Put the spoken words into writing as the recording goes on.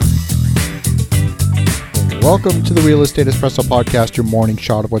Welcome to the Real Estate Espresso Podcast, your morning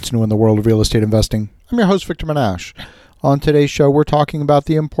shot of what's new in the world of real estate investing. I'm your host, Victor Menashe. On today's show, we're talking about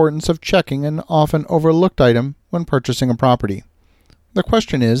the importance of checking an often overlooked item when purchasing a property. The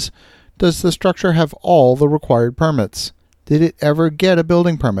question is, does the structure have all the required permits? Did it ever get a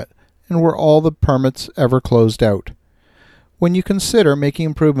building permit? And were all the permits ever closed out? When you consider making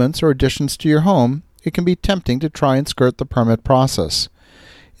improvements or additions to your home, it can be tempting to try and skirt the permit process.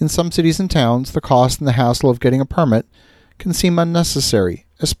 In some cities and towns, the cost and the hassle of getting a permit can seem unnecessary,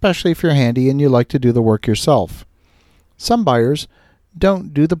 especially if you're handy and you like to do the work yourself. Some buyers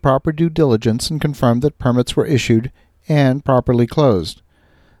don't do the proper due diligence and confirm that permits were issued and properly closed.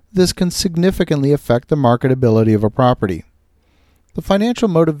 This can significantly affect the marketability of a property. The financial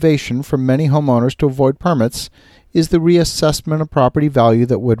motivation for many homeowners to avoid permits is the reassessment of property value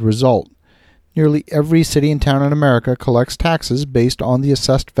that would result. Nearly every city and town in America collects taxes based on the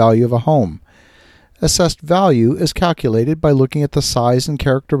assessed value of a home. Assessed value is calculated by looking at the size and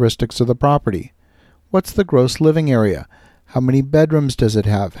characteristics of the property. What's the gross living area? How many bedrooms does it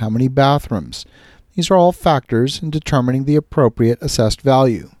have? How many bathrooms? These are all factors in determining the appropriate assessed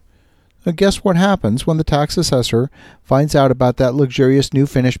value. Now guess what happens when the tax assessor finds out about that luxurious new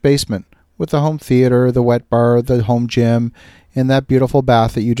finished basement with the home theater, the wet bar, the home gym, and that beautiful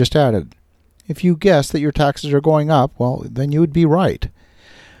bath that you just added? If you guess that your taxes are going up, well, then you would be right.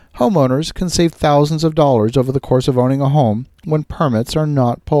 Homeowners can save thousands of dollars over the course of owning a home when permits are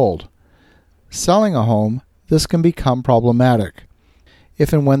not pulled. Selling a home, this can become problematic.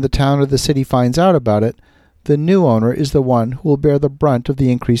 If and when the town or the city finds out about it, the new owner is the one who will bear the brunt of the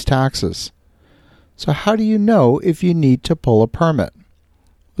increased taxes. So how do you know if you need to pull a permit?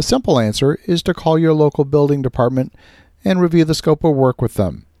 The simple answer is to call your local building department and review the scope of work with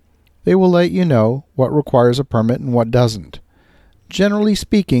them. They will let you know what requires a permit and what doesn't. Generally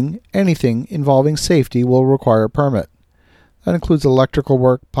speaking, anything involving safety will require a permit. That includes electrical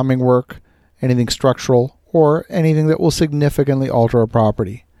work, plumbing work, anything structural, or anything that will significantly alter a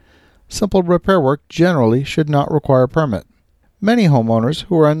property. Simple repair work generally should not require a permit. Many homeowners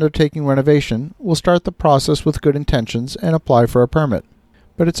who are undertaking renovation will start the process with good intentions and apply for a permit.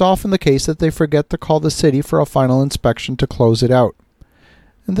 But it's often the case that they forget to call the city for a final inspection to close it out.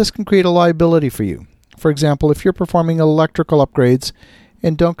 And this can create a liability for you. For example, if you're performing electrical upgrades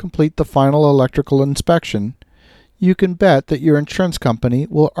and don't complete the final electrical inspection, you can bet that your insurance company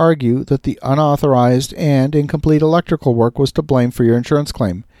will argue that the unauthorized and incomplete electrical work was to blame for your insurance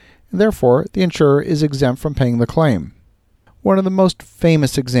claim, and therefore the insurer is exempt from paying the claim. One of the most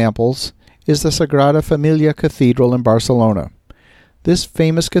famous examples is the Sagrada Familia Cathedral in Barcelona. This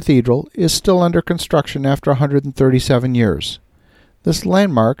famous cathedral is still under construction after 137 years. This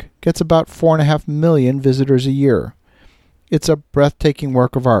landmark gets about 4.5 million visitors a year. It's a breathtaking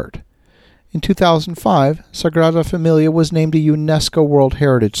work of art. In 2005, Sagrada Familia was named a UNESCO World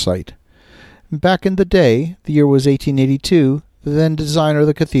Heritage Site. Back in the day, the year was 1882, the then designer of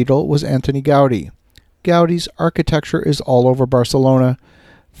the cathedral was Antony Gaudi. Gaudi's architecture is all over Barcelona,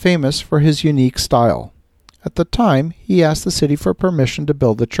 famous for his unique style. At the time, he asked the city for permission to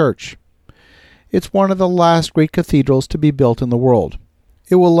build the church. It's one of the last great cathedrals to be built in the world.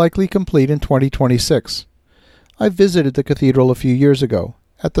 It will likely complete in 2026. I visited the cathedral a few years ago.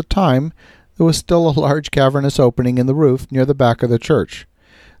 At the time, there was still a large cavernous opening in the roof near the back of the church.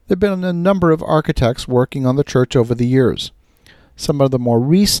 There have been a number of architects working on the church over the years. Some of the more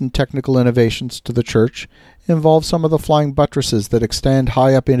recent technical innovations to the church involve some of the flying buttresses that extend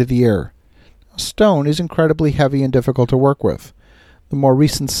high up into the air. Stone is incredibly heavy and difficult to work with. The more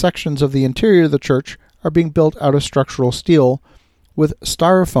recent sections of the interior of the church are being built out of structural steel, with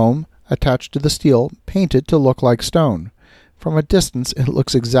styrofoam attached to the steel painted to look like stone. From a distance, it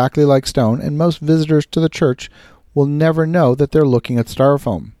looks exactly like stone, and most visitors to the church will never know that they're looking at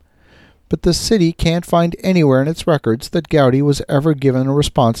styrofoam. But the city can't find anywhere in its records that Gaudi was ever given a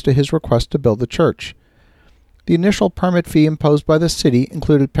response to his request to build the church. The initial permit fee imposed by the city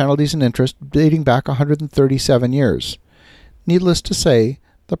included penalties and interest dating back 137 years. Needless to say,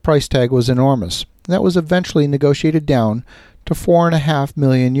 the price tag was enormous. That was eventually negotiated down to 4.5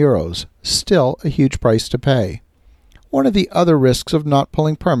 million euros, still a huge price to pay. One of the other risks of not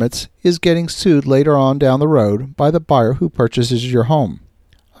pulling permits is getting sued later on down the road by the buyer who purchases your home.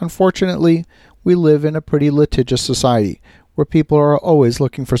 Unfortunately, we live in a pretty litigious society where people are always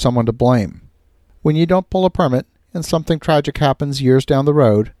looking for someone to blame. When you don't pull a permit and something tragic happens years down the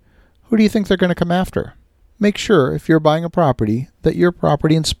road, who do you think they're going to come after? Make sure, if you're buying a property, that your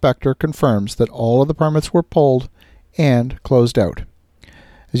property inspector confirms that all of the permits were pulled and closed out.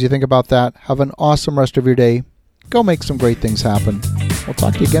 As you think about that, have an awesome rest of your day. Go make some great things happen. We'll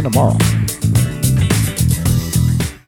talk to you again tomorrow.